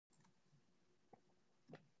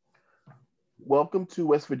Welcome to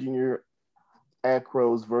West Virginia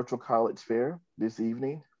WVACRAO's virtual college fair this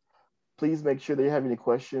evening. Please make sure that you have any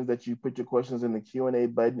questions that you put your questions in the Q&A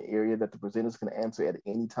button area that the presenters can answer at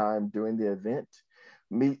any time during the event.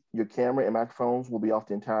 Your camera and microphones will be off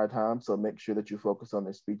the entire time, so make sure that you focus on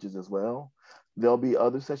their speeches as well. There'll be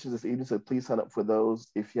other sessions this evening, so please sign up for those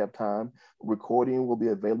if you have time. Recording will be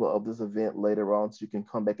available of this event later on, so you can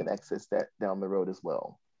come back and access that down the road as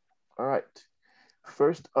well. All right.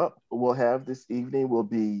 First up, we'll have this evening will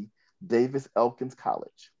be Davis Elkins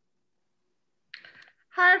College.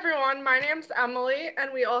 Hi everyone, my name's Emily,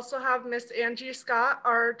 and we also have Miss Angie Scott,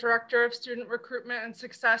 our Director of Student Recruitment and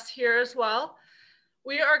Success here as well.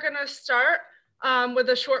 We are going to start with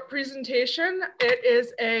a short presentation. It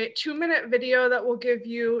is a 2-minute video that will give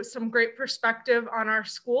you some great perspective on our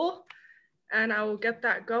school, and I will get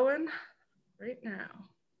that going right now.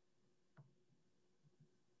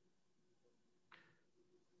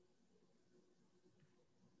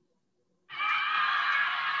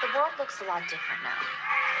 The world looks a lot different now.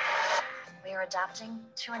 We are adapting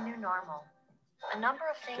to a new normal. A number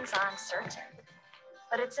of things are uncertain,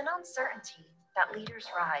 but it's in uncertainty that leaders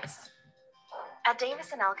rise. At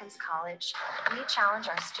Davis and Elkins College, we challenge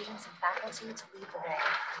our students and faculty to lead the way.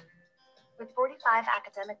 With 45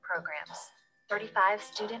 academic programs, 35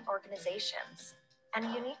 student organizations, and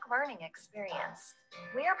a unique learning experience,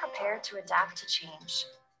 we are prepared to adapt to change.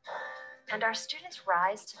 And our students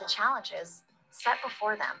rise to the challenges set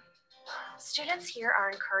before them. Students here are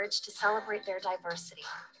encouraged to celebrate their diversity,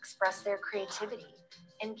 express their creativity,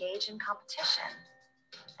 engage in competition,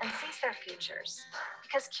 and seize their futures.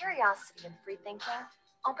 Because curiosity and free thinking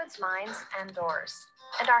opens minds and doors,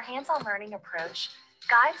 and our hands-on learning approach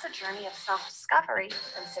guides a journey of self-discovery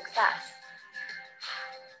and success.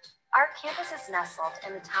 Our campus is nestled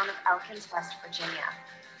in the town of Elkins, West Virginia,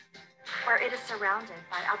 where it is surrounded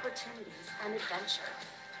by opportunities and adventure.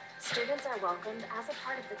 Students are welcomed as a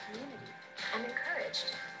part of the community and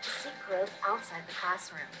encouraged to seek growth outside the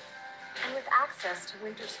classroom. And with access to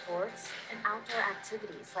winter sports and outdoor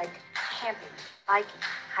activities like camping, biking,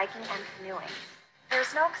 hiking, and canoeing,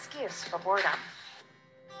 there's no excuse for boredom.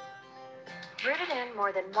 Rooted in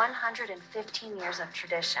more than 115 years of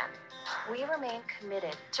tradition, we remain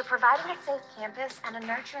committed to providing a safe campus and a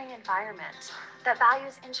nurturing environment that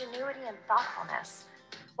values ingenuity and thoughtfulness,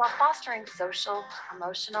 while fostering social,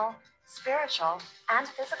 emotional, spiritual, and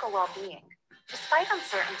physical well-being. Despite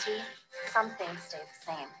uncertainty, some things stay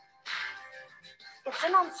the same. It's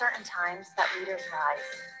in uncertain times that leaders rise.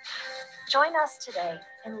 Join us today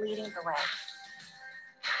in leading the way.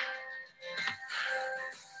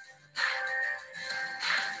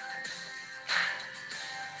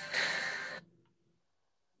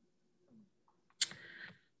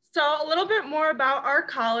 So a little bit more about our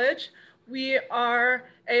college. We are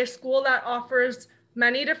a school that offers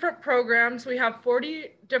many different programs. We have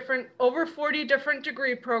over 40 different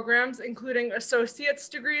degree programs, including associate's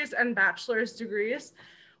degrees and bachelor's degrees.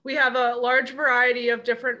 We have a large variety of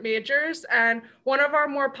different majors, and one of our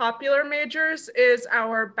more popular majors is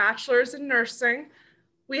our bachelor's in nursing.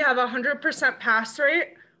 We have a 100% pass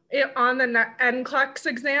rate on the NCLEX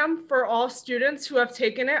exam for all students who have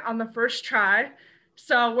taken it on the first try.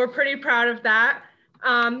 So we're pretty proud of that.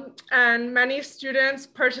 And many students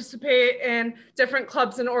participate in different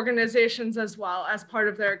clubs and organizations as well as part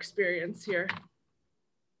of their experience here.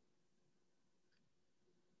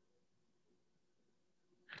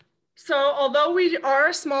 So although we are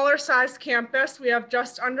a smaller size campus, we have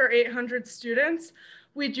just under 800 students.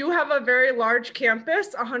 We do have a very large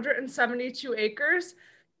campus, 172 acres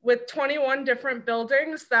with 21 different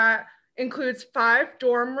buildings that includes 5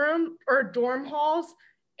 dorm halls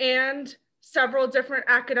and several different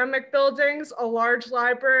academic buildings, a large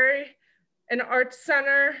library, an arts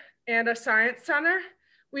center, and a science center.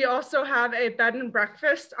 We also have a bed and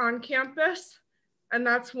breakfast on campus, and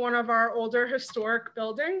that's one of our older historic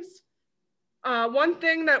buildings. One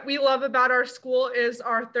thing that we love about our school is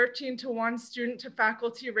our 13-to-1 student to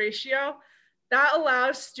faculty ratio. That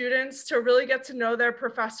allows students to really get to know their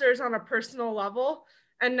professors on a personal level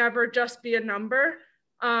and never just be a number.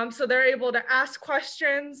 So they're able to ask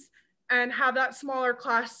questions and have that smaller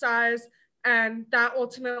class size, and that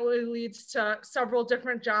ultimately leads to several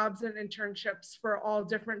different jobs and internships for all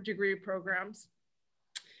different degree programs.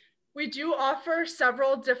 We do offer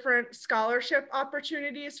several different scholarship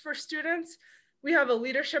opportunities for students. We have a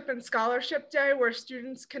leadership and scholarship day where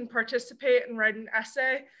students can participate and write an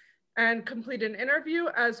essay and complete an interview,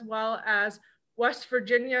 as well as West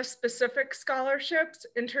Virginia specific scholarships,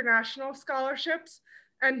 international scholarships,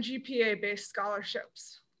 and GPA-based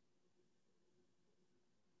scholarships.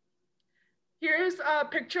 Here's a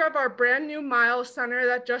picture of our brand new Miles Center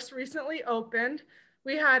that just recently opened.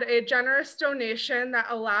 We had a generous donation that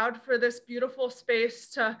allowed for this beautiful space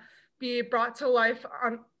to be brought to life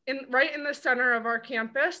right in the center of our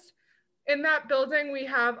campus. In that building, we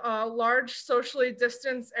have a large socially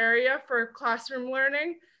distanced area for classroom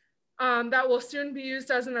learning that will soon be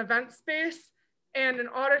used as an event space, and an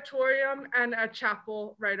auditorium and a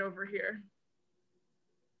chapel right over here.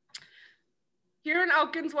 Here in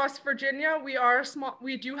Elkins, West Virginia,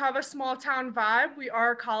 we do have a small town vibe. We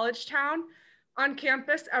are a college town. On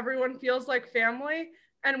campus, everyone feels like family,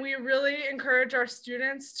 and we really encourage our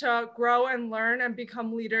students to grow and learn and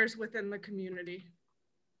become leaders within the community.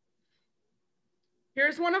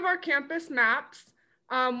 Here's one of our campus maps.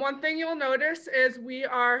 One thing you'll notice is we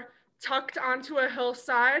are tucked onto a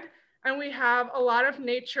hillside, and we have a lot of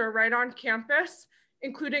nature right on campus,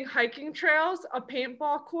 including hiking trails, a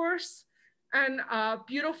paintball course, and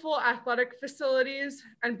beautiful athletic facilities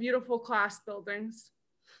and beautiful class buildings.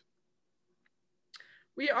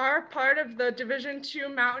 We are part of the Division II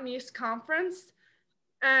Mountain East Conference,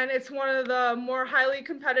 and it's one of the more highly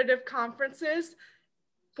competitive conferences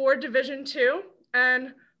for Division II.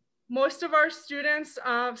 And most of our students,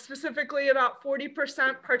 specifically about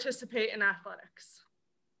 40%, participate in athletics.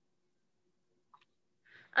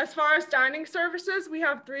 As far as dining services, we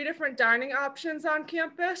have 3 different dining options on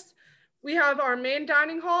campus. We have our main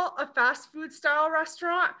dining hall, a fast food style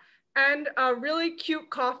restaurant, and a really cute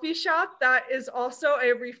coffee shop that is also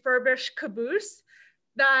a refurbished caboose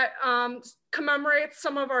that commemorates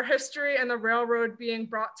some of our history and the railroad being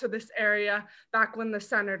brought to this area back when the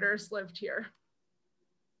senators lived here.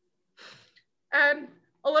 And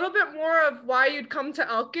a little bit more of why you'd come to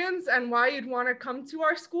Elkins and why you'd want to come to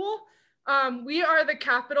our school. We are the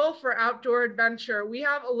capital for outdoor adventure. We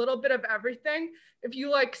have a little bit of everything. If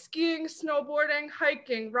you like skiing, snowboarding,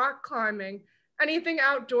 hiking, rock climbing, anything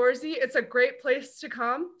outdoorsy, it's a great place to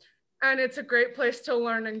come, and it's a great place to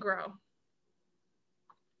learn and grow.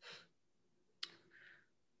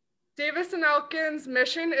 Davis and Elkins'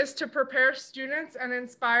 mission is to prepare students and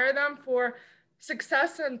inspire them for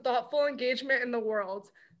success and thoughtful engagement in the world.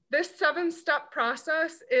 This 7-step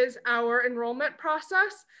process is our enrollment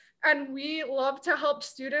process, and we love to help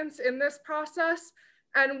students in this process.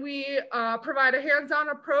 And we provide a hands-on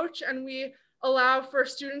approach, and we allow for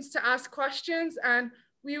students to ask questions, and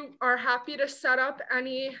we are happy to set up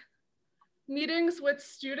any meetings with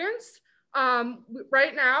students.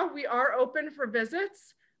 Right now, we are open for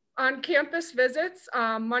visits, on-campus visits,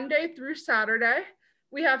 Monday through Saturday.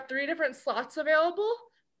 We have 3 different slots available.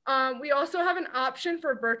 We also have an option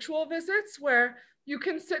for virtual visits where you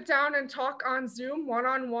can sit down and talk on Zoom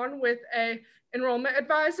one-on-one with an enrollment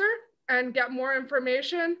advisor and get more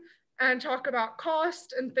information and talk about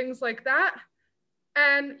cost and things like that.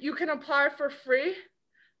 And you can apply for free.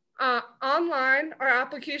 Online, our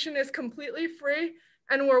application is completely free,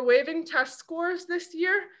 and we're waiving test scores this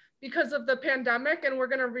year because of the pandemic, and we're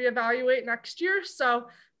gonna reevaluate next year. So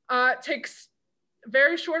it takes a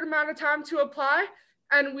very short amount of time to apply,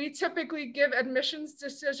 and we typically give admissions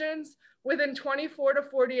decisions within 24 to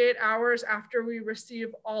 48 hours after we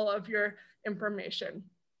receive all of your information.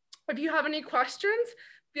 If you have any questions,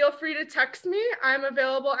 feel free to text me. I'm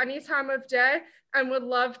available any time of day and would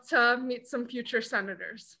love to meet some future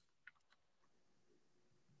senators.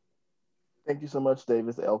 Thank you so much,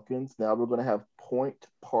 Davis Elkins. Now we're going to have Point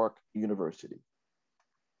Park University.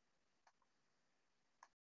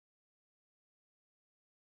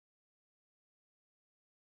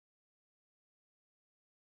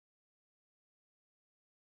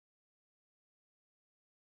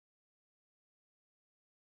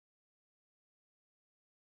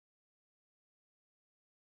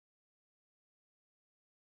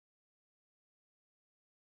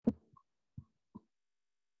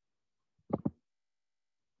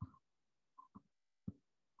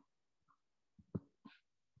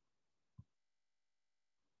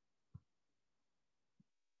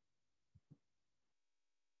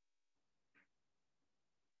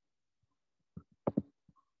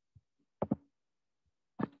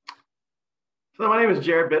 So my name is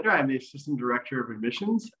Jared Bittner. I'm the Assistant Director of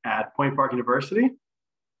Admissions at Point Park University.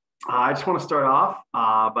 I just want to start off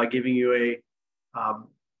by giving you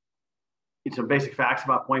some basic facts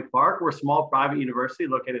about Point Park. We're a small private university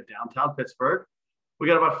located downtown Pittsburgh. We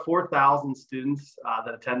got about 4,000 students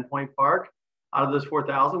that attend Point Park. Out of those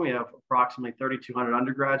 4,000, we have approximately 3,200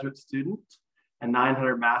 undergraduate students and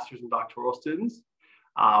 900 master's and doctoral students.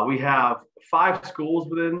 We have 5 schools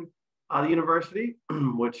within the university,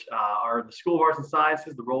 which are the School of Arts and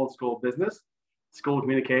Sciences, the Rowland School of Business, School of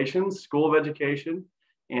Communications, School of Education,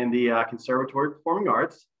 and the Conservatory of Performing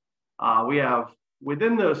Arts. We have,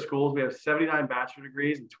 within those schools, we have 79 bachelor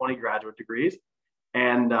degrees and 20 graduate degrees.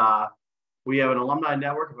 And we have an alumni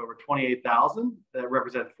network of over 28,000 that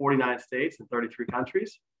represent 49 states and 33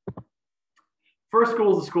 countries. First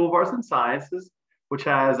school is the School of Arts and Sciences, which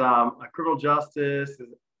has a criminal justice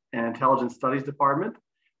and intelligence studies department.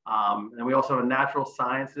 And we also have a natural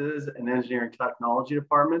sciences and engineering technology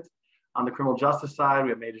department. On the criminal justice side, we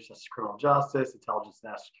have majors such as criminal justice, intelligence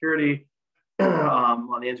and national security.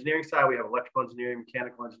 On the engineering side, we have electrical engineering,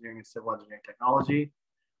 mechanical engineering, and civil engineering technology.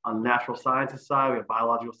 On the natural sciences side, we have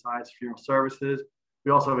biological science, funeral services.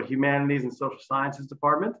 We also have a humanities and social sciences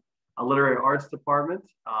department, a literary arts department,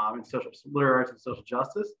 and literary arts and social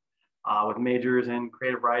justice, with majors in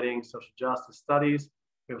creative writing, social justice studies.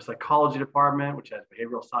 We have a psychology department, which has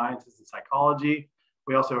behavioral sciences and psychology.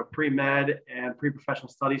 We also have a pre-med and pre-professional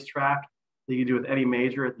studies track that you can do with any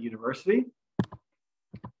major at the university.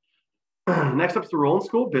 Next up is the Roland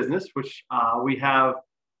School of Business, which we have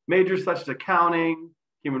majors such as accounting,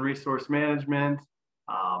 human resource management,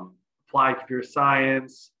 applied computer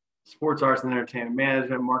science, sports, arts and entertainment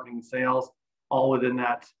management, marketing and sales, all within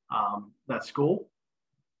that school.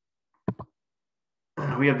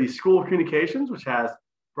 We have the School of Communications, which has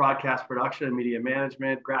broadcast production and media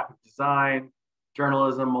management, graphic design,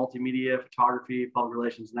 journalism, multimedia, photography, public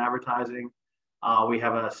relations, and advertising. We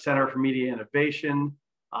have a Center for Media Innovation,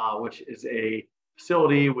 which is a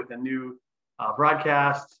facility with a new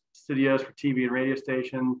broadcast studios for TV and radio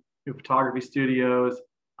station, new photography studios,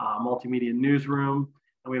 multimedia newsroom.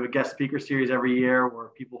 And we have a guest speaker series every year where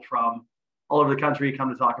people from all over the country come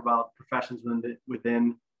to talk about professions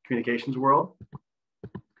within communications world.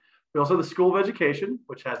 We also have the School of Education,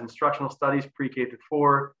 which has instructional studies pre-K through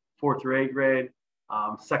 4, 4 through 8 grade,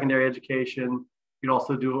 secondary education. You can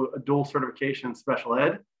also do a dual certification in special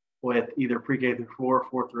ed with either pre-K through 4,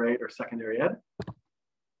 4 through 8, or secondary ed.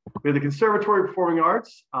 We have the Conservatory of Performing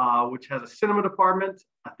Arts, which has a cinema department,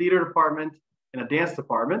 a theater department, and a dance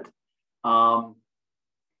department. When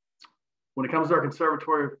it comes to our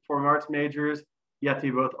Conservatory of Performing Arts majors, you have to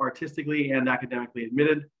be both artistically and academically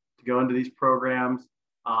admitted to go into these programs.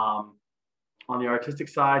 On the artistic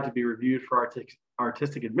side, to be reviewed for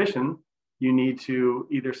artistic admission, you need to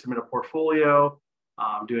either submit a portfolio,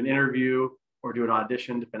 do an interview, or do an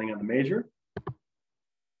audition, depending on the major.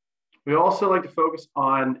 We also like to focus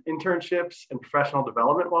on internships and professional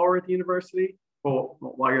development while we're at the university, or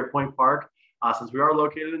while you're at Point Park. Since we are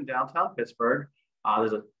located in downtown Pittsburgh,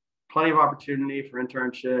 there's plenty of opportunity for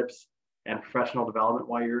internships and professional development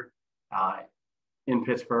while you're in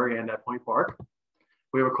Pittsburgh and at Point Park.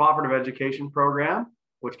 We have a cooperative education program,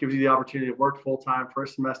 which gives you the opportunity to work full-time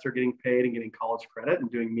first semester, getting paid and getting college credit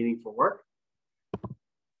and doing meaningful work.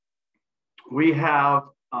 We have,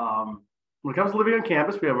 when it comes to living on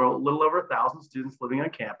campus, we have a little over 1,000 students living on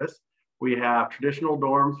campus. We have traditional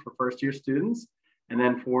dorms for first-year students. And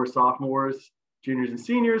then for sophomores, juniors, and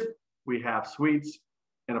seniors, we have suites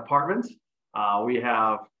and apartments. We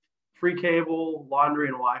have free cable, laundry,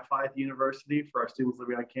 and Wi-Fi at the university for our students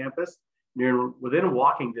living on campus. Within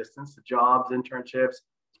walking distance to jobs, internships,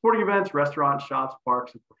 sporting events, restaurants, shops,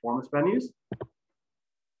 parks, and performance venues.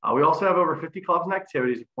 We also have over 50 clubs and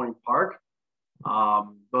activities at Point Park,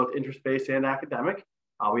 both interest-based and academic.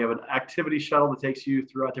 We have an activity shuttle that takes you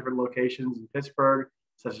throughout different locations in Pittsburgh,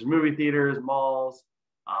 such as movie theaters, malls,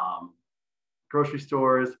 grocery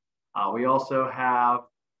stores. We also have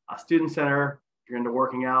a student center if you're into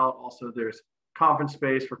working out. Also, there's conference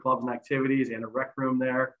space for clubs and activities and a rec room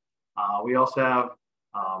there. We also have,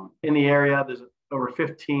 in the area, there's over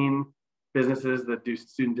 15 businesses that do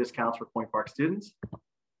student discounts for Point Park students.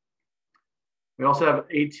 We also have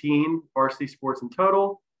 18 varsity sports in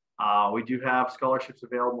total. We do have scholarships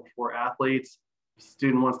available for athletes. If a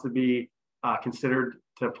student wants to be considered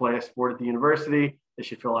to play a sport at the university, they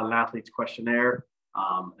should fill out an athlete's questionnaire,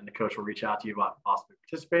 and the coach will reach out to you about possibly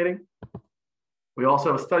participating. We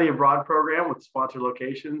also have a study abroad program with sponsored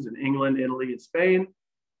locations in England, Italy, and Spain.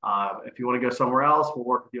 If you want to go somewhere else, we'll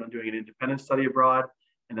work with you on doing an independent study abroad.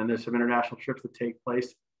 And then there's some international trips that take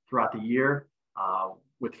place throughout the year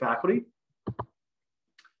with faculty.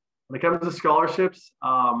 When it comes to scholarships,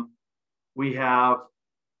 we have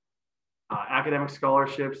academic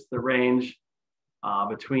scholarships that range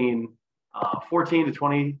between $14,000 to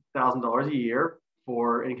 $20,000 a year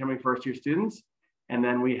for incoming first-year students. And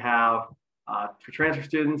then we have, for transfer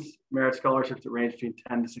students, merit scholarships that range between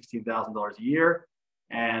 $10,000 to $16,000 a year.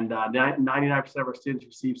 And 99% of our students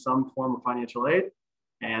receive some form of financial aid.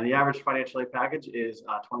 And the average financial aid package is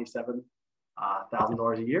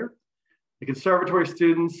 $27,000 a year. The conservatory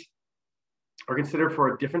students are considered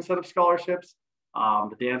for a different set of scholarships.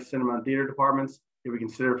 The dance, cinema, and theater departments You'll be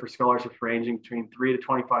considered for scholarships ranging between $3,000 to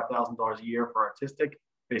 $25,000 a year for artistic,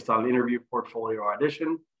 based on an interview, portfolio, or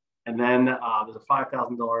audition. And then there's a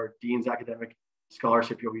 $5,000 Dean's Academic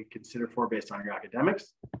Scholarship you'll be considered for based on your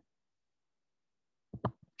academics.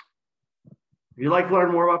 If you'd like to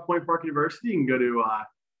learn more about Point Park University, you can go to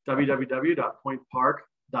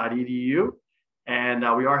www.pointpark.edu.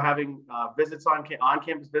 And we are having visits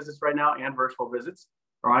on-campus visits right now and virtual visits.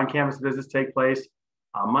 Our on-campus visits take place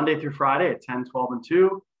Monday through Friday at 10, 12, and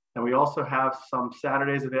 2. And we also have some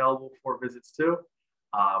Saturdays available for visits too.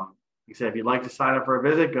 Like I said, if you'd like to sign up for a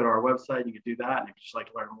visit, go to our website. You can do that. And if you'd just like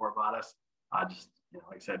to learn more about us, just,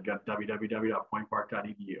 like I said, go to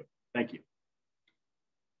www.pointpark.edu. Thank you.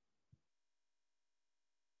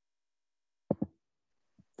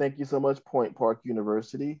 Thank you so much, Point Park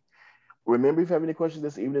University. Remember, if you have any questions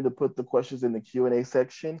this evening, to put the questions in the Q&A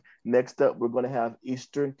section. Next up, we're going to have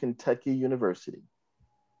Eastern Kentucky University.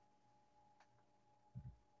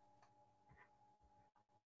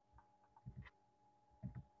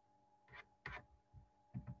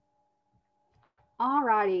 All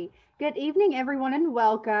righty. Good evening, everyone, and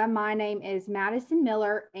welcome. My name is Madison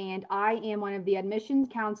Miller, and I am one of the admissions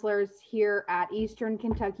counselors here at Eastern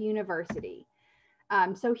Kentucky University.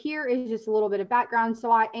 So here is just a little bit of background.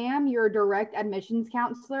 So I am your direct admissions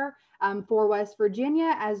counselor for West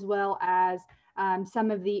Virginia, as well as some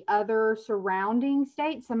of the other surrounding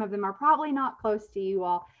states. Some of them are probably not close to you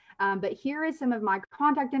all, but here is some of my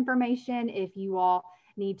contact information if you all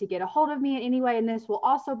need to get a hold of me in any way, and this will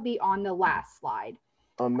also be on the last slide.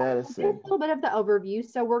 Madison. Just a little bit of the overview.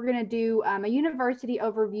 So we're going to do a university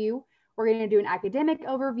overview. We're going to do an academic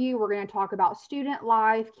overview. We're going to talk about student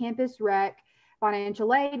life, campus rec,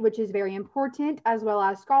 financial aid, which is very important, as well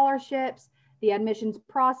as scholarships, the admissions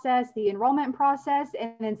process, the enrollment process,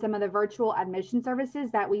 and then some of the virtual admission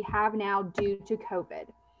services that we have now due to COVID.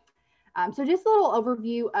 So just a little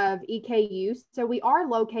overview of EKU. So we are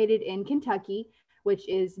located in Kentucky, which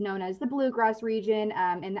is known as the Bluegrass region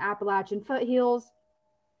in the Appalachian foothills.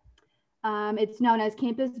 It's known as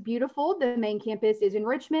Campus Beautiful. The main campus is in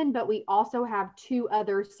Richmond, but we also have 2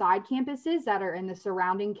 other side campuses that are in the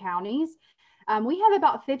surrounding counties. We have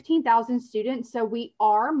about 15,000 students, so we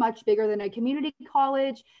are much bigger than a community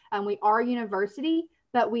college. We are a university,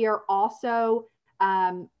 but we are also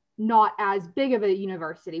not as big of a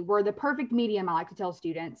university. We're the perfect medium, I like to tell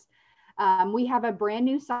students. We have a brand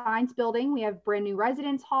new science building. We have brand new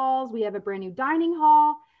residence halls. We have a brand new dining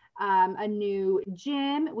hall, a new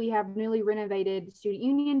gym. We have newly renovated student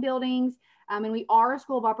union buildings, and we are a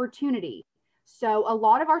school of opportunity. So a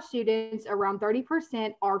lot of our students, around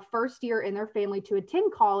 30%, are first year in their family to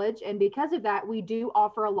attend college. And because of that, we do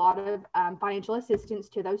offer a lot of financial assistance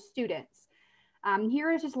to those students.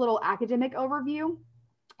 Here is just a little academic overview.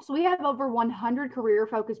 So we have over 100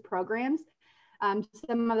 career-focused programs.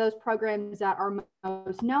 Some of those programs that are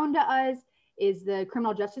most known to us is the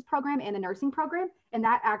criminal justice program and the nursing program. And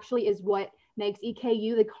that actually is what makes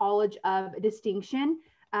EKU the College of Distinction.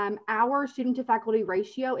 Our student to faculty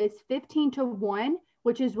ratio is 15:1,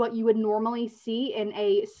 which is what you would normally see in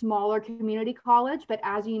a smaller community college. But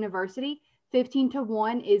as a university,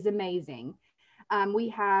 15:1 is amazing. We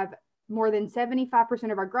have more than 75%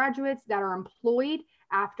 of our graduates that are employed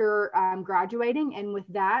after graduating. And with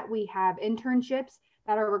that, we have internships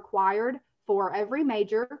that are required for every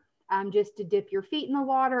major, just to dip your feet in the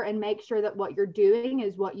water and make sure that what you're doing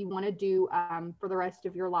is what you want to do for the rest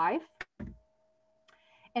of your life.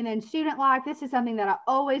 And then student life, this is something that I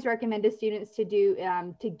always recommend to students to do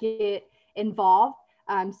to get involved.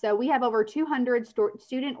 So we have over 200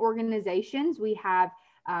 student organizations. We have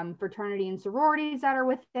fraternity and sororities that are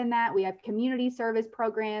within that. We have community service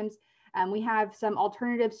programs. We have some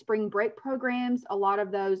alternative spring break programs. A lot of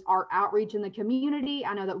those are outreach in the community.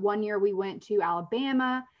 I know that one year we went to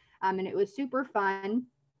Alabama and it was super fun.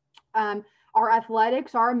 Our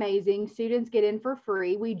athletics are amazing. Students get in for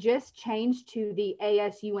free. We just changed to the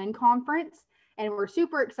ASUN conference and we're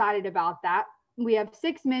super excited about that. We have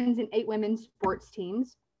 6 men's and 8 women's sports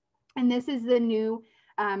teams. And this is the new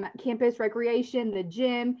campus recreation, the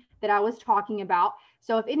gym that I was talking about.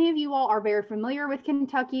 So if any of you all are very familiar with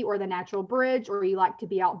Kentucky or the Natural Bridge, or you like to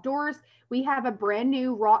be outdoors, we have a brand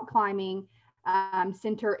new rock climbing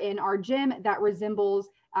center in our gym that resembles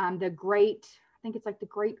the Great, I think it's like the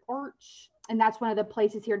Great Arch. And that's one of the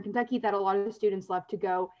places here in Kentucky that a lot of the students love to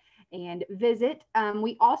go and visit.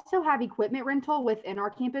 We also have equipment rental within our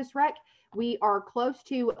campus rec. We are close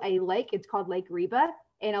to a lake. It's called Lake Reba.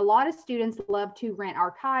 And a lot of students love to rent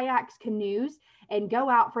our kayaks, canoes, and go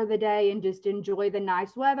out for the day and just enjoy the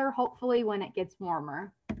nice weather, hopefully when it gets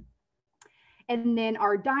warmer. And then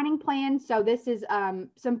our dining plan. So this is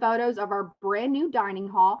some photos of our brand new dining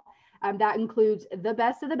hall. That includes the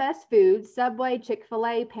best of the best foods: Subway,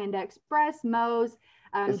 Chick-fil-A, Panda Express, Moe's,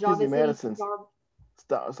 Excuse me, Java City. Madison.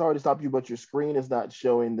 Sorry to stop you, but your screen is not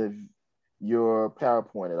showing your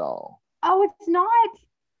PowerPoint at all. Oh, it's not.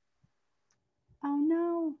 Oh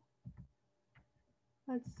no.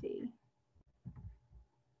 Let's see.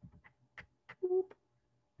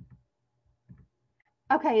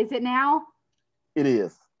 Okay, is it now? It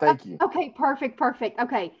is. Thank you. Okay, perfect.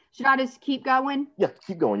 Okay, should I just keep going? Yeah,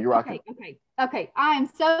 keep going. You're rocking. Okay. I am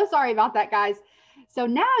so sorry about that, guys. So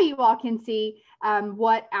now you all can see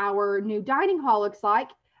what our new dining hall looks like.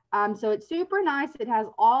 So it's super nice. It has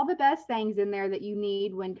all the best things in there that you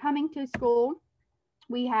need when coming to school.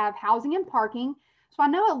 We have housing and parking. So I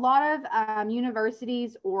know a lot of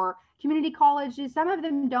universities or community colleges, some of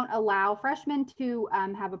them don't allow freshmen to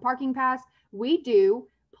have a parking pass. We do.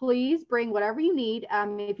 Please bring whatever you need.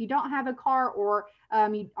 If you don't have a car or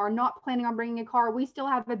you are not planning on bringing a car, we still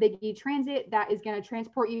have a big e-transit that is going to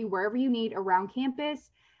transport you wherever you need around campus.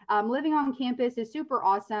 Living on campus is super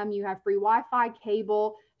awesome. You have free Wi-Fi,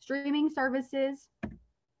 cable, streaming services.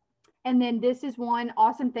 And then this is one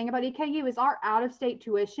awesome thing about EKU is our out-of-state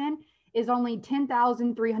tuition is only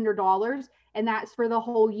 $10,300, and that's for the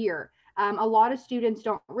whole year. A lot of students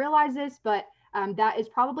don't realize this, but that is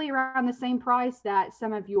probably around the same price that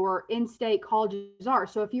some of your in-state colleges are.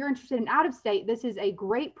 So if you're interested in out-of-state, this is a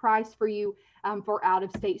great price for you for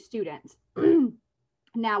out-of-state students.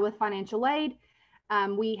 Now with financial aid,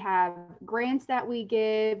 we have grants that we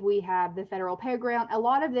give. We have the federal Pell Grant. A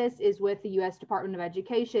lot of this is with the U.S. Department of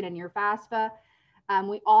Education and your FAFSA.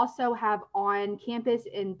 We also have on-campus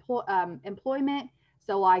employment.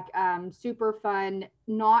 So like super fun,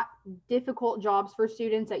 not difficult jobs for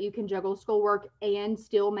students that you can juggle schoolwork and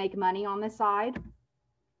still make money on the side.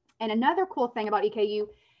 And another cool thing about EKU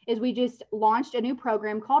is we just launched a new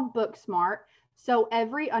program called Book Smart. So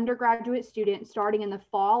every undergraduate student starting in the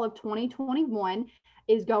fall of 2021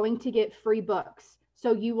 is going to get free books.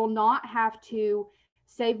 So you will not have to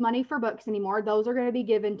save money for books anymore. Those are going to be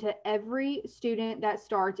given to every student that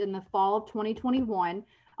starts in the fall of 2021.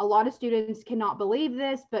 A lot of students cannot believe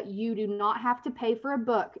this, but you do not have to pay for a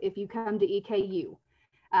book if you come to EKU.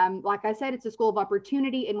 Like I said, it's a school of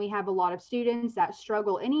opportunity, and we have a lot of students that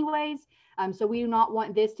struggle anyways. So we do not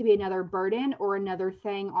want this to be another burden or another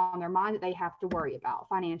thing on their mind that they have to worry about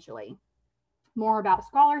financially. More about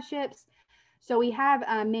scholarships. So we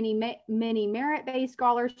have many merit-based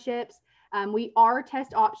scholarships. We are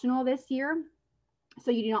test optional this year, so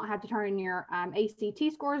you do not have to turn in your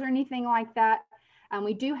ACT scores or anything like that.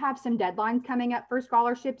 We do have some deadlines coming up for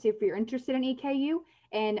scholarships if you're interested in EKU,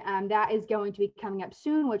 and that is going to be coming up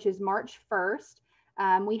soon, which is March 1st.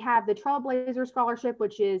 We have the Trailblazer Scholarship,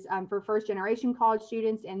 which is for first-generation college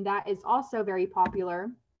students, and that is also very popular.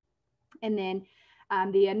 And then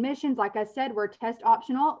the admissions, like I said, we're test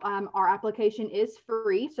optional. Our application is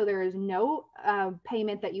free, so there is no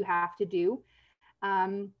payment that you have to do.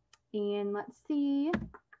 And let's see.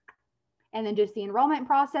 And then just the enrollment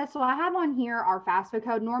process. So I have on here our FAFSA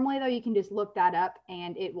code. Normally, though, you can just look that up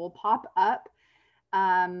and it will pop up.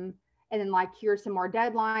 And then like here's some more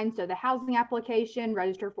deadlines. So the housing application,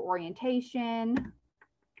 register for orientation.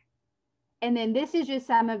 And then this is just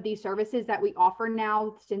some of the services that we offer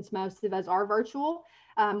now, since most of us are virtual.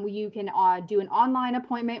 You can do an online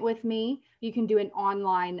appointment with me. You can do an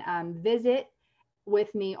online visit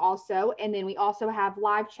with me also. And then we also have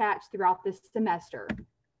live chats throughout the semester.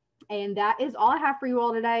 And that is all I have for you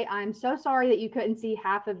all today. I'm so sorry that you couldn't see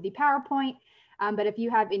half of the PowerPoint, but if you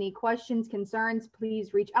have any questions, concerns,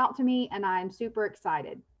 please reach out to me, and I'm super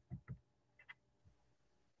excited.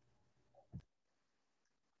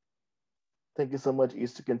 Thank you so much,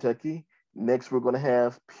 Eastern Kentucky. Next, we're going to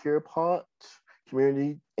have Pierpont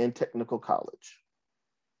Community and Technical College.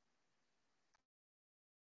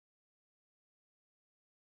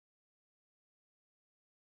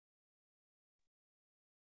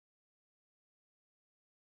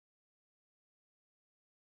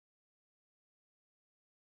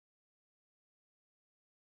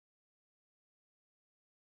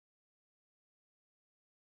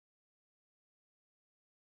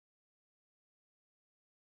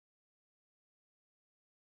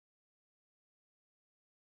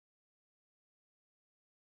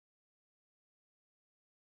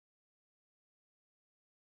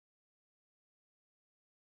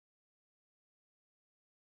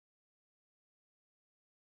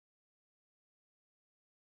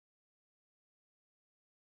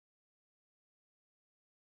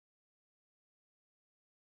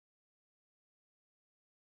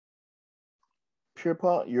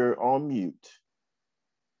 Pierpont, you're on mute.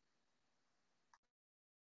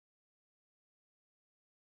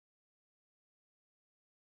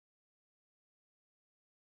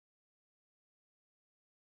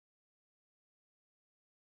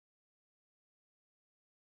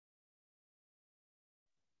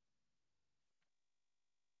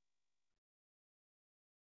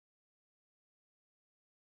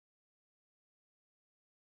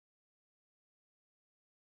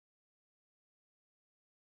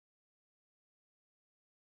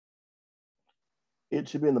 It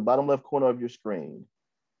should be in the bottom left corner of your screen.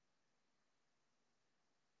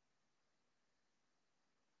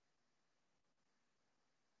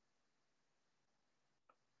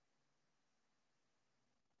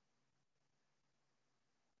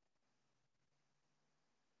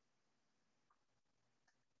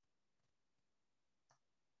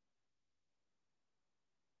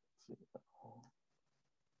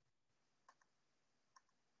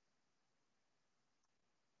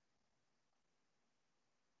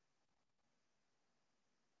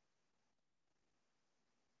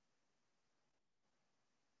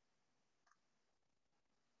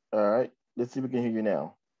 All right, let's see if we can hear you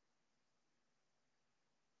now.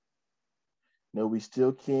 No, we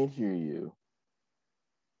still can't hear you.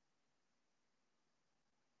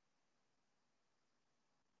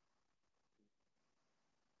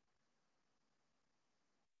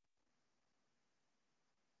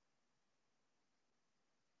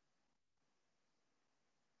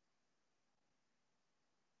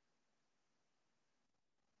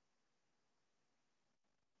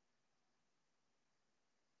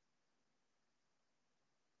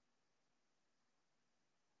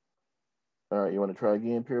 All right, you want to try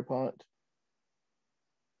again, Pierpont?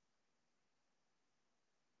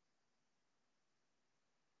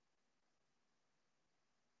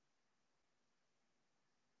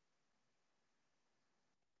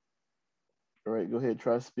 All right, go ahead,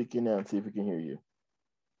 try speaking now and see if we can hear you.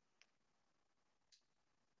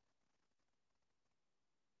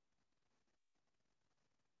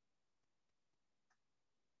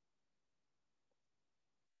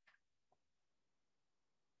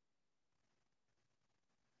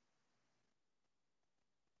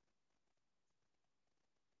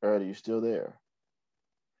 All right, are you still there?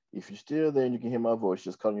 If you're still there and you can hear my voice,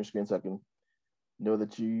 just call on your screen so I can know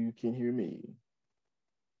that you can hear me.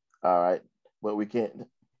 All right, but we can't.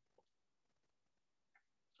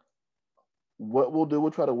 What we'll do, we'll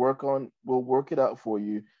try to we'll work it out for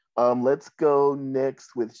you. Let's go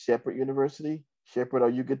next with Shepherd University. Shepherd, are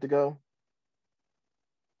you good to go?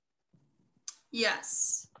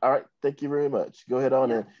 Yes. All right, thank you very much. Go ahead on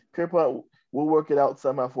and Pierpont, we'll work it out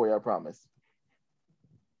somehow for you, I promise.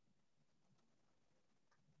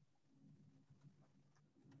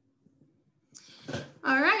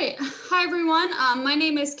 All right. Hi, everyone. My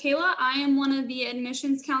name is Kayla. I am one of the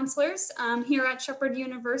admissions counselors here at Shepherd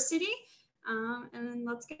University. And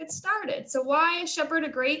let's get started. So why is Shepherd a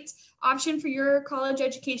great option for your college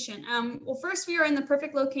education? Well, first, we are in the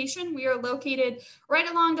perfect location. We are located right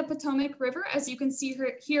along the Potomac River, as you can see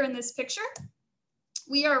here in this picture.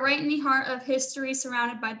 We are right in the heart of history,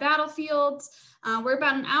 surrounded by battlefields. We're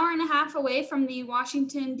about an hour and a half away from the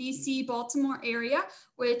Washington, D.C., Baltimore area,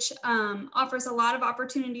 which offers a lot of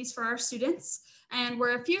opportunities for our students. And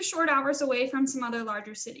we're a few short hours away from some other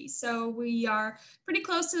larger cities. So we are pretty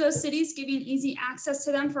close to those cities, giving easy access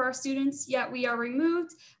to them for our students, yet we are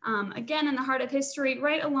removed, again, in the heart of history,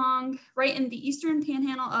 right in the eastern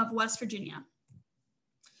panhandle of West Virginia.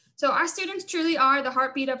 So our students truly are the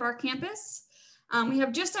heartbeat of our campus. We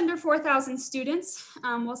have just under 4,000 students.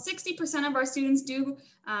 While 60% of our students do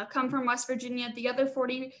come from West Virginia, the other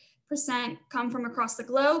 40% come from across the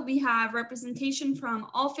globe. We have representation from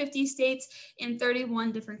all 50 states in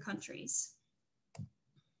 31 different countries.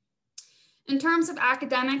 In terms of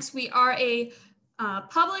academics, we are a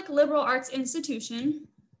public liberal arts institution.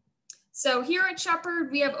 So here at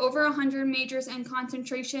Shepherd, we have over 100 majors and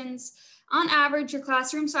concentrations. On average, your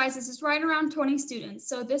classroom sizes is right around 20 students.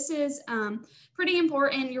 So this is pretty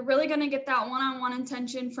important. You're really gonna get that one-on-one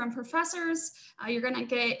attention from professors. You're gonna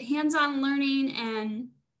get hands-on learning and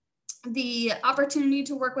the opportunity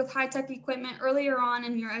to work with high-tech equipment earlier on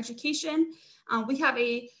in your education. We have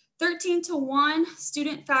a 13-to-1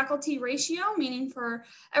 student-faculty ratio, meaning for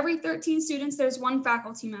every 13 students, there's one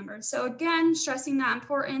faculty member. So again, stressing that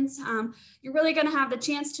importance, you're really gonna have the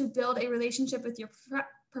chance to build a relationship with your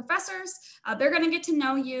professors. They're gonna get to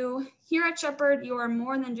know you. Here at Shepherd, you are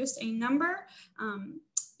more than just a number.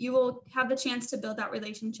 You will have the chance to build that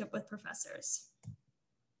relationship with professors.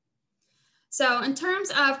 So in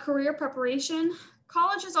terms of career preparation,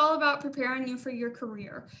 college is all about preparing you for your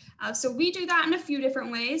career. So we do that in a few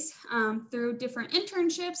different ways, through different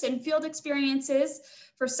internships and field experiences.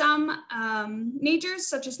 For some majors,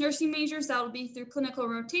 such as nursing majors, that will be through clinical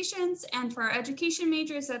rotations. And for our education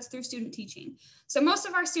majors, that's through student teaching. So most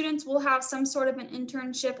of our students will have some sort of an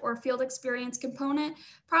internship or field experience component,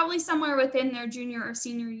 probably somewhere within their junior or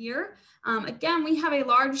senior year. Again, we have a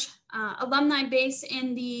large alumni base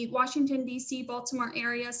in the Washington, D.C., Baltimore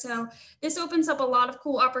area. So this opens up a lot of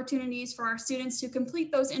cool opportunities for our students to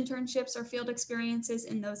complete those internships or field experiences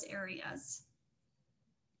in those areas.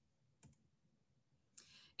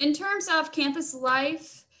 In terms of campus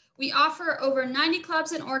life, we offer over 90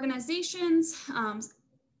 clubs and organizations,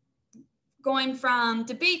 going from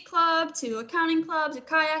debate club to accounting club to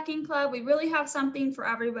kayaking club. We really have something for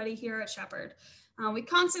everybody here at Shepherd. We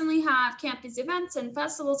constantly have campus events and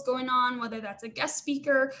festivals going on, whether that's a guest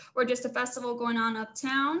speaker or just a festival going on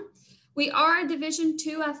uptown. We are a Division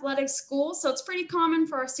II athletic school, so it's pretty common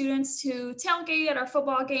for our students to tailgate at our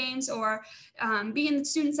football games or be in the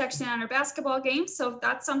student section at our basketball games. So if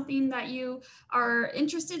that's something that you are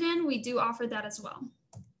interested in, we do offer that as well.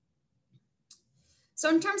 So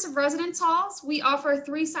in terms of residence halls, we offer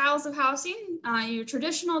 3 styles of housing. Your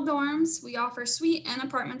traditional dorms, we offer suite and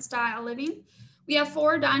apartment style living. We have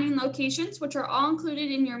 4 dining locations, which are all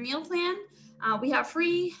included in your meal plan. We have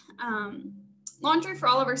free laundry for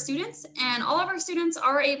all of our students, and all of our students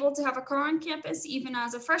are able to have a car on campus, even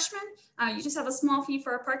as a freshman. You just have a small fee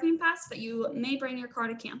for a parking pass, but you may bring your car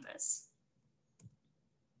to campus.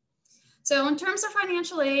 So in terms of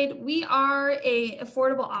financial aid, we are an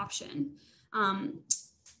affordable option.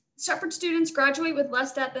 Shepherd students graduate with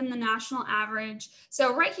less debt than the national average.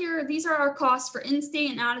 So right here, these are our costs for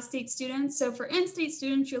in-state and out-of-state students. So for in-state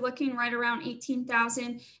students, you're looking right around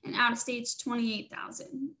 $18,000, and out-of-state's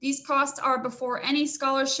 $28,000. These costs are before any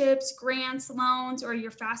scholarships, grants, loans, or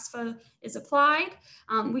your FAFSA is applied.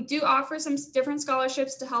 We do offer some different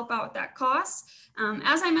scholarships to help out with that cost.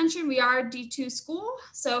 As I mentioned, we are a D2 school.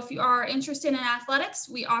 So if you are interested in athletics,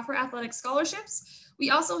 we offer athletic scholarships. We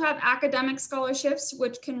also have academic scholarships,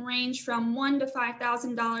 which can range from $1,000 to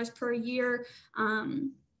 $5,000 per year,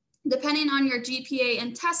 depending on your GPA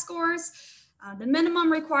and test scores. The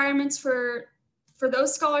minimum requirements for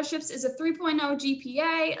those scholarships is a 3.0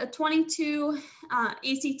 GPA, a 22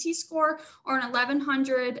 ACT score, or an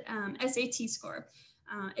 1100 SAT score.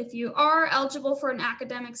 If you are eligible for an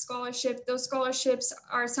academic scholarship, those scholarships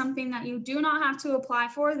are something that you do not have to apply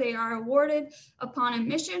for. They are awarded upon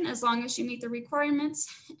admission as long as you meet the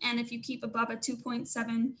requirements. And if you keep above a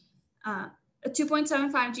 2.75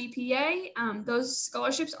 GPA, those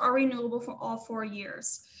scholarships are renewable for all 4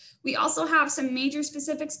 years. We also have some major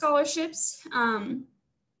specific scholarships.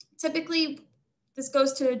 Typically, this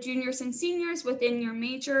goes to juniors and seniors within your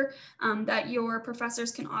major that your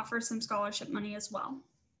professors can offer some scholarship money as well.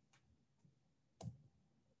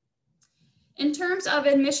 In terms of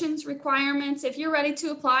admissions requirements, if you're ready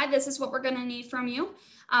to apply, this is what we're going to need from you.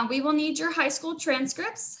 We will need your high school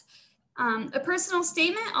transcripts, a personal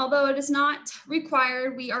statement, although it is not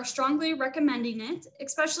required, we are strongly recommending it,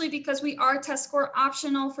 especially because we are test score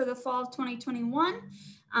optional for the fall of 2021.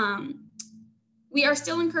 We are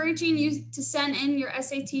still encouraging you to send in your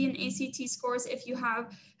SAT and ACT scores if you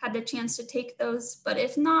have had the chance to take those, but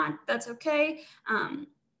if not, that's okay.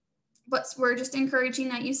 But we're just encouraging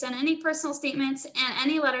that you send any personal statements and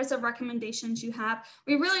any letters of recommendations you have.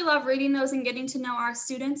 We really love reading those and getting to know our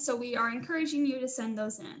students, so we are encouraging you to send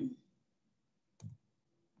those in.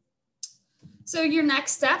 So your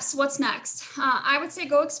next steps, what's next? I would say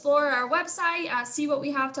go explore our website, see what we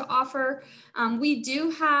have to offer. We do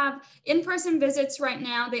have in-person visits right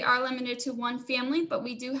now. They are limited to 1 family, but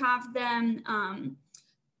we do have them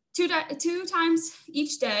two times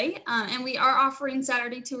each day, and we are offering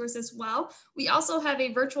Saturday tours as well. We also have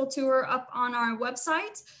a virtual tour up on our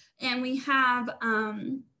website, and we have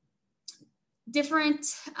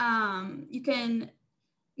different, you can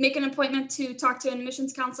make an appointment to talk to an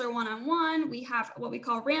admissions counselor one-on-one. We have what we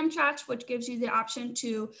call RAM Chat, which gives you the option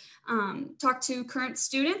to talk to current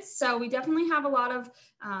students. So we definitely have a lot of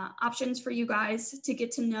options for you guys to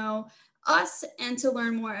get to know us and to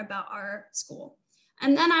learn more about our school.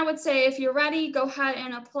 And then I would say, if you're ready, go ahead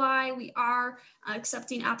and apply. We are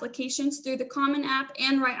accepting applications through the Common App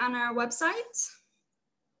and right on our website.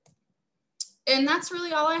 And that's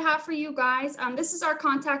really all I have for you guys. This is our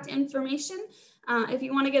contact information. If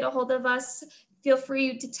you want to get a hold of us, feel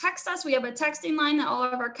free to text us. We have a texting line that all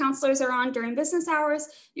of our counselors are on during business hours.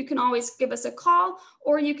 You can always give us a call,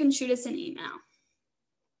 or you can shoot us an email.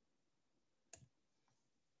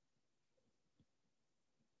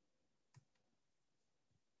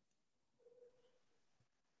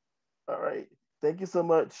 All right. Thank you so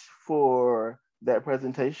much for that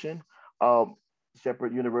presentation,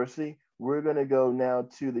 Shepherd University. We're going to go now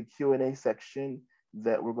to the Q&A section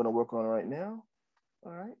that we're going to work on right now.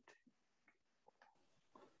 All right.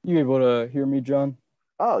 You able to hear me, John?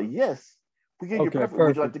 Oh, yes. We hear you perfect.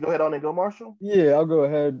 Would you like to go ahead on and go, Marshall? Yeah, I'll go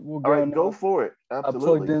ahead. We'll go. All right, now. go for it. Absolutely. I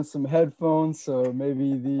plugged in some headphones, so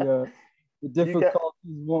maybe the difficulties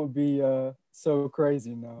won't be so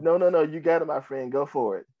crazy now. No. You got it, my friend. Go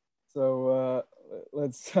for it. So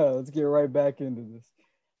let's get right back into this.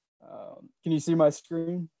 Can you see my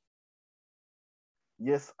screen?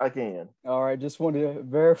 Yes, I can. All right, just wanted to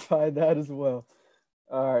verify that as well.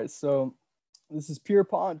 All right, so this is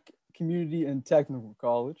Pierpont Community and Technical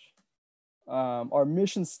College. Our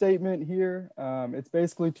mission statement here, it's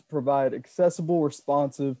basically to provide accessible,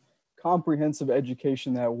 responsive, comprehensive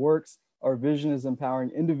education that works. Our vision is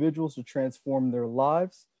empowering individuals to transform their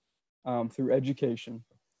lives through education.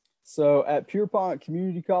 So at Pierpont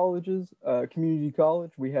Community College,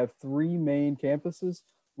 we have 3 main campuses.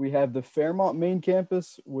 We have the Fairmont main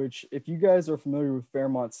campus, which if you guys are familiar with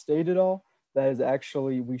Fairmont State at all, that is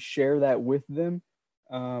actually, we share that with them.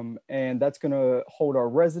 And that's going to hold our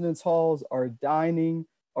residence halls, our dining,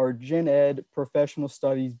 our gen ed, professional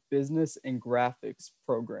studies, business, and graphics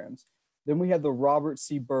programs. Then we have the Robert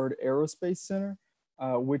C. Byrd Aerospace Center,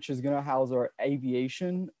 which is going to house our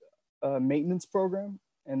aviation maintenance program.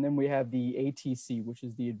 And then we have the ATC, which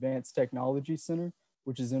is the Advanced Technology Center,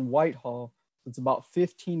 which is in Whitehall. It's about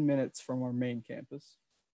 15 minutes from our main campus.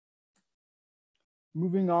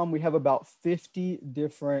 Moving on, we have about 50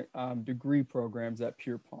 different degree programs at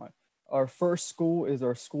Pierpont. Our first school is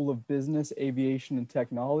our School of Business, Aviation, and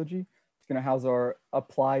Technology. It's going to house our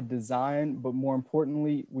applied design, but more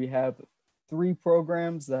importantly, we have 3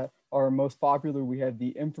 programs that are most popular. We have the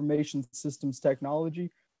Information Systems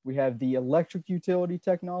Technology, we have the Electric Utility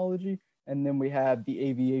Technology, and then we have the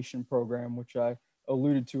Aviation program, which I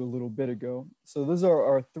alluded to a little bit ago. So those are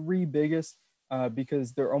our 3 biggest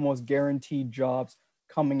because they're almost guaranteed jobs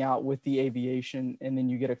coming out with the aviation, and then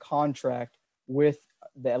you get a contract with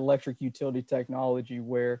the Electric Utility Technology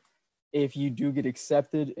where if you do get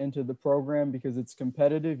accepted into the program because it's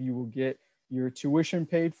competitive, you will get your tuition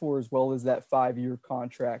paid for as well as that 5-year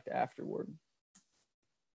contract afterward.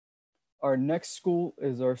 Our next school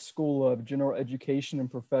is our School of General Education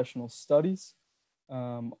and Professional Studies.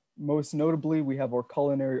 Most notably, we have our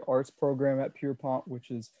Culinary Arts program at Pierpont,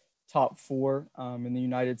 which is top 4 in the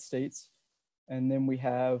United States. And then we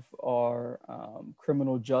have our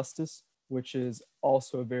Criminal Justice, which is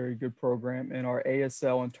also a very good program. And our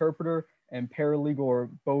ASL interpreter and paralegal are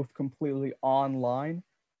both completely online.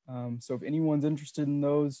 So if anyone's interested in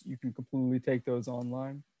those, you can completely take those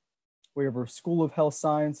online. We have our School of Health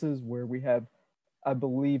Sciences, where we have, I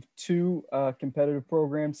believe, 2 competitive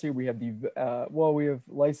programs here. We have we have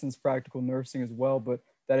licensed practical nursing as well, but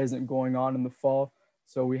that isn't going on in the fall.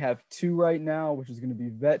 So we have 2 right now, which is going to be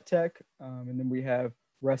vet tech, and then we have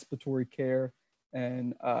respiratory care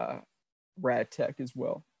and rad tech as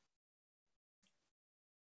well.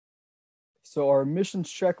 So our admissions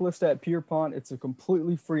checklist at Pierpont, it's a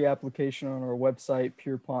completely free application on our website,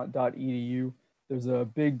 pierpont.edu. There's a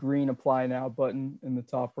big green apply now button in the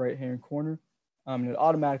top right-hand corner. And it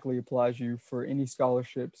automatically applies you for any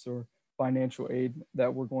scholarships or financial aid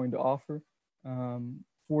that we're going to offer.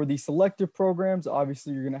 For the selective programs,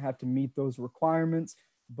 obviously you're going to have to meet those requirements,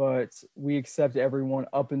 but we accept everyone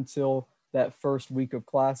up until that first week of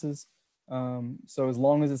classes. So as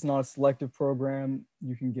long as it's not a selective program,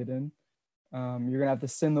 you can get in. You're going to have to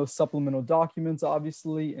send those supplemental documents,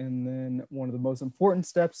 obviously, and then one of the most important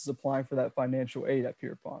steps is applying for that financial aid at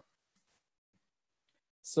Pierpont.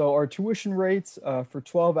 So our tuition rates for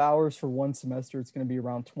 12 hours for 1 semester, it's going to be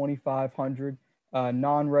around $2,500.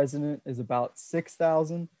 Non-resident is about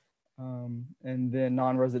 $6,000, and then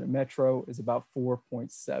non-resident metro is about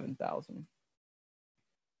 $4,700.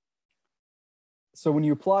 So when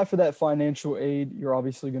you apply for that financial aid, you're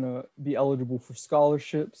obviously going to be eligible for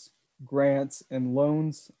scholarships, grants, and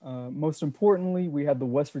loans. Most importantly, we have the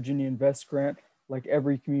West Virginia Invest Grant, like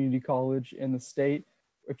every community college in the state.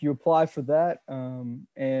 If you apply for that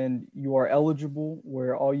and you are eligible,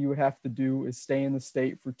 where all you would have to do is stay in the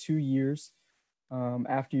state for 2 years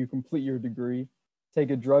after you complete your degree, take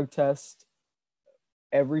a drug test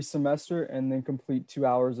every semester, and then complete 2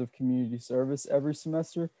 hours of community service every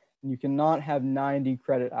semester. And you cannot have 90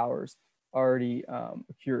 credit hours already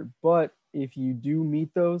accrued. But if you do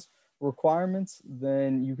meet those requirements,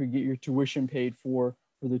 then you could get your tuition paid for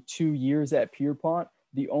the 2 years at Pierpont.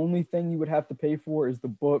 The only thing you would have to pay for is the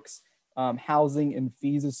books, housing, and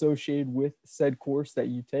fees associated with said course that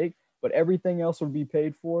you take, but everything else would be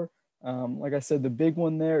paid for. Like I said, the big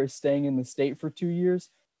one there is staying in the state for 2 years.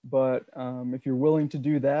 But if you're willing to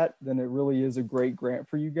do that, then it really is a great grant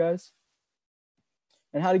for you guys.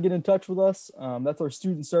 And how to get in touch with us, that's our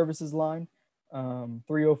student services line,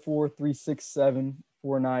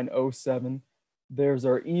 304-367-4907. There's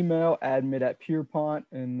our email, admit@Pierpont.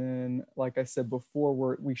 And then, like I said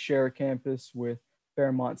before, we share a campus with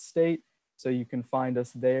Fairmont State. So you can find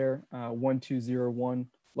us there, 1201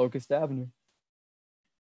 Locust Avenue.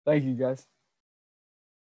 Thank you, guys.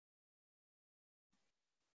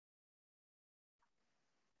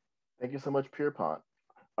 Thank you so much, Pierpont.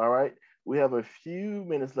 All right, we have a few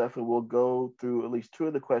minutes left and we'll go through at least 2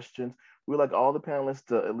 of the questions. We'd like all the panelists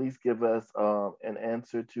to at least give us an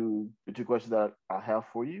answer to the 2 questions that I have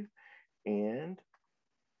for you, and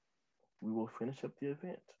we will finish up the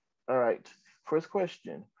event. All right, first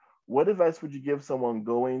question. What advice would you give someone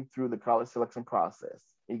going through the college selection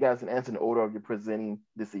process? You guys can answer in order of your presenting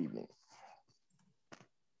this evening.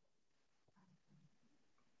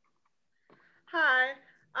 Hi.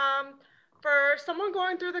 For someone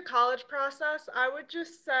going through the college process, I would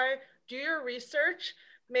just say, do your research,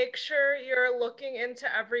 make sure you're looking into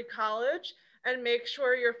every college, and make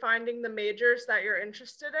sure you're finding the majors that you're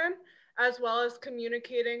interested in, as well as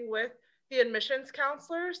communicating with the admissions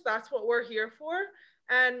counselors. That's what we're here for.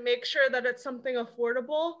 And make sure that it's something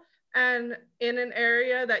affordable and in an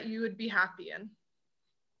area that you would be happy in.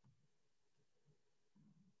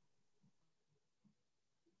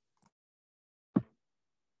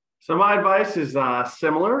 So my advice is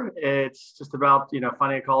similar. It's just about,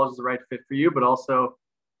 finding a college is the right fit for you, but also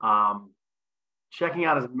checking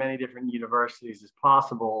out as many different universities as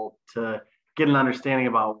possible to get an understanding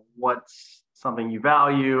about what's something you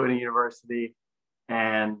value in a university,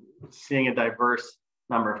 and seeing a diverse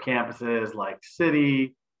number of campuses like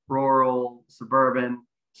city, rural, suburban,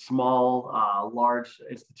 small, large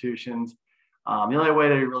institutions. The only way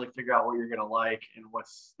to really figure out what you're going to like and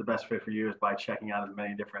what's the best fit for you is by checking out as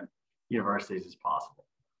many different universities as possible.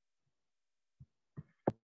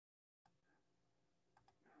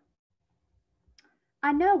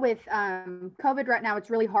 I know with COVID right now, it's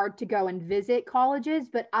really hard to go and visit colleges,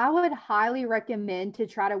 but I would highly recommend to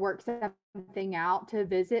try to work something out to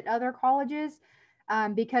visit other colleges.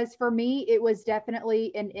 Because for me, it was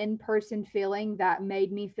definitely an in-person feeling that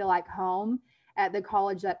made me feel like home at the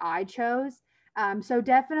college that I chose. So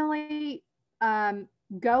definitely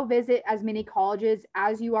go visit as many colleges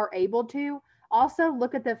as you are able to. Also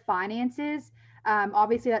look at the finances.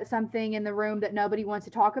 Obviously, that's something in the room that nobody wants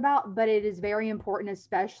to talk about, but it is very important,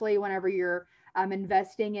 especially whenever you're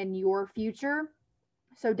investing in your future.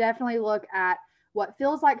 So definitely look at what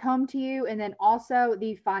feels like home to you, and then also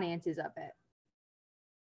the finances of it.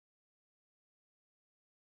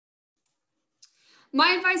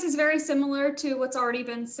 My advice is very similar to what's already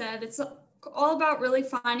been said. It's all about really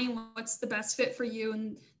finding what's the best fit for you.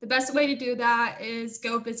 And the best way to do that is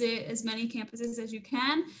go visit as many campuses as you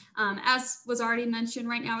can. As was already mentioned,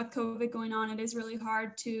 right now with COVID going on, it is really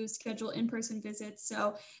hard to schedule in-person visits.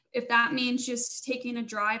 So if that means just taking a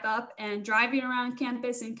drive up and driving around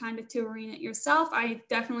campus and kind of touring it yourself, I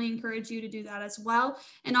definitely encourage you to do that as well.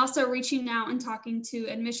 And also reaching out and talking to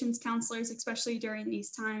admissions counselors, especially during these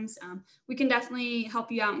times. We can definitely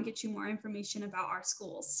help you out and get you more information about our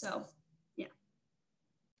schools. So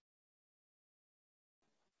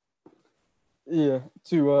yeah,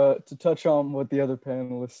 to touch on what the other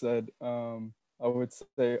panelists said, I would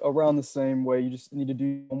say around the same way. You just need to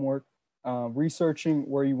do homework. Researching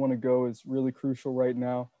where you want to go is really crucial right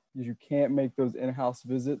now because you can't make those in-house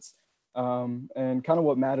visits. And kind of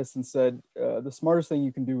what Madison said, the smartest thing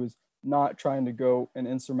you can do is not trying to go in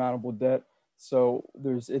insurmountable debt. So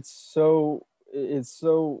it's so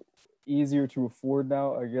easier to afford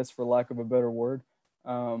now, I guess, for lack of a better word,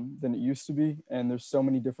 than it used to be. And there's so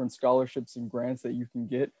many different scholarships and grants that you can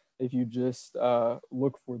get if you just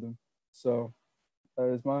look for them. So that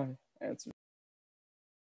is my answer.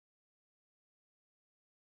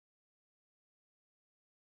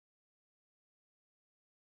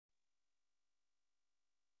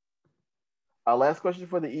 Our last question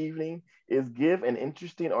for the evening is, give an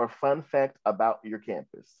interesting or fun fact about your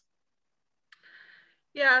campus.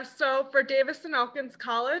 Yeah, so for Davis and Elkins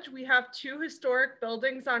College, we have 2 historic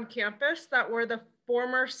buildings on campus that were the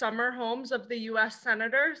former summer homes of the U.S.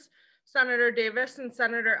 Senators, Senator Davis and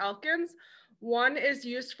Senator Elkins. One is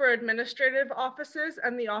used for administrative offices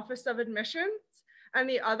and the Office of Admissions, and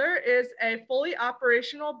the other is a fully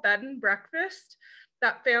operational bed and breakfast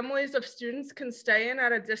that families of students can stay in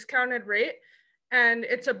at a discounted rate. And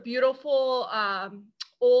it's a beautiful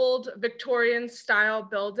old Victorian style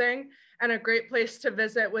building and a great place to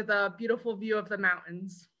visit with a beautiful view of the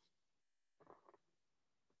mountains.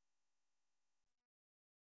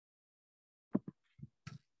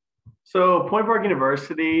 So Point Park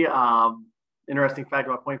University, interesting fact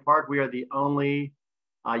about Point Park, we are the only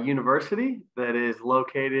university that is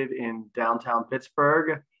located in downtown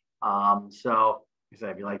Pittsburgh. So like I said,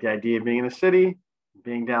 if you like the idea of being in the city,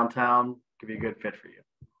 being downtown could be a good fit for you.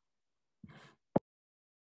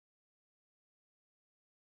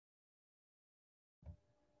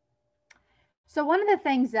 So one of the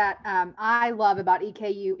things that I love about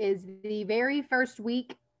EKU is the very first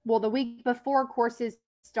week, well, the week before courses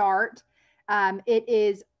start, it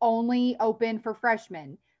is only open for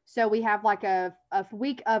freshmen. So we have like a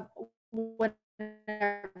week of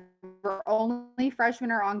whenever only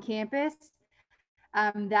freshmen are on campus.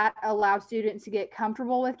 That allows students to get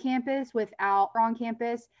comfortable with campus without on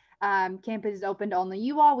campus. Campus is open to only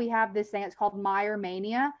you all. We have this thing, it's called Meyer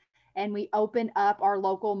Mania, and we open up our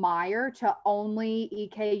local Meyer to only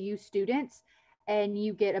EKU students, and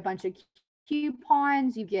you get a bunch of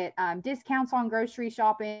coupons, you get discounts on grocery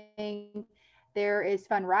shopping. There is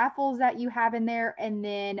fun raffles that you have in there. And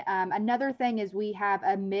then another thing is we have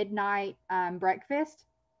a midnight breakfast.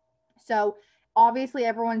 So obviously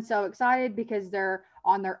everyone's so excited because they're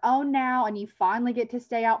on their own now and you finally get to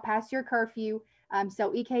stay out past your curfew.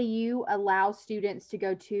 So EKU allows students to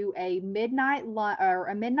go to a midnight lunch or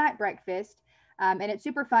a midnight breakfast. And it's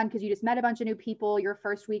super fun because you just met a bunch of new people your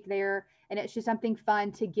first week there. And it's just something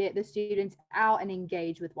fun to get the students out and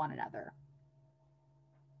engage with one another.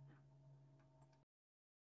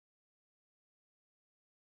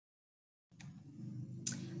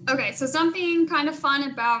 Okay, so something kind of fun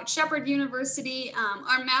about Shepherd University,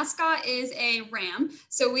 our mascot is a ram.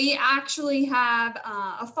 So we actually have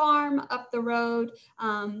a farm up the road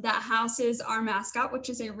that houses our mascot, which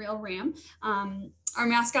is a real ram. Our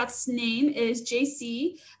mascot's name is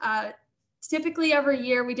JC. Typically every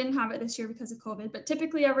year, we didn't have it this year because of COVID, but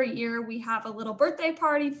typically every year we have a little birthday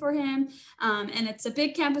party for him. And it's a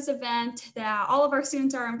big campus event that all of our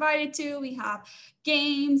students are invited to. We have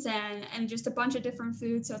games and just a bunch of different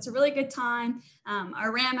foods. So it's a really good time.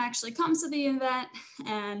 Our ram actually comes to the event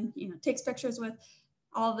and takes pictures with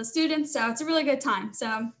all of the students. So it's a really good time.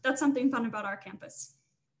 So that's something fun about our campus.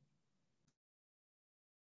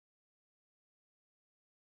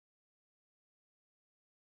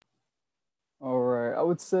 All right, I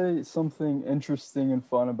would say something interesting and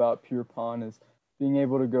fun about Pierpont is being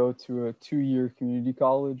able to go to a 2-year community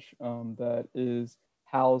college that is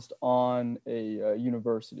housed on a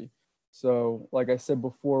university. So like I said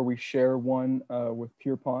before, we share one with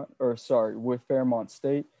with Fairmont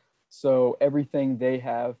State. So everything they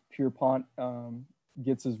have, Pierpont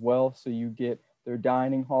gets as well. So you get their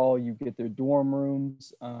dining hall, you get their dorm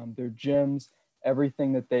rooms, their gyms,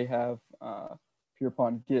 everything that they have,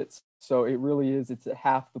 Pierpont gets. So it really is, it's at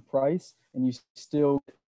half the price and you still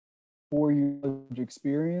get 4 years of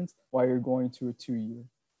experience while you're going to a 2-year.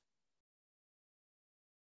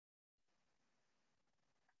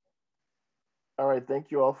 All right,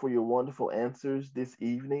 thank you all for your wonderful answers this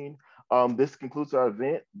evening. This concludes our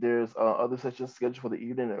event. There's other sessions scheduled for the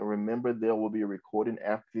evening. And remember, there will be a recording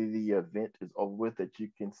after the event is over with that you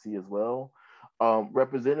can see as well.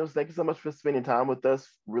 Representatives, thank you so much for spending time with us.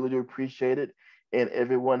 Really do appreciate it. And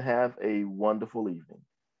everyone have a wonderful evening.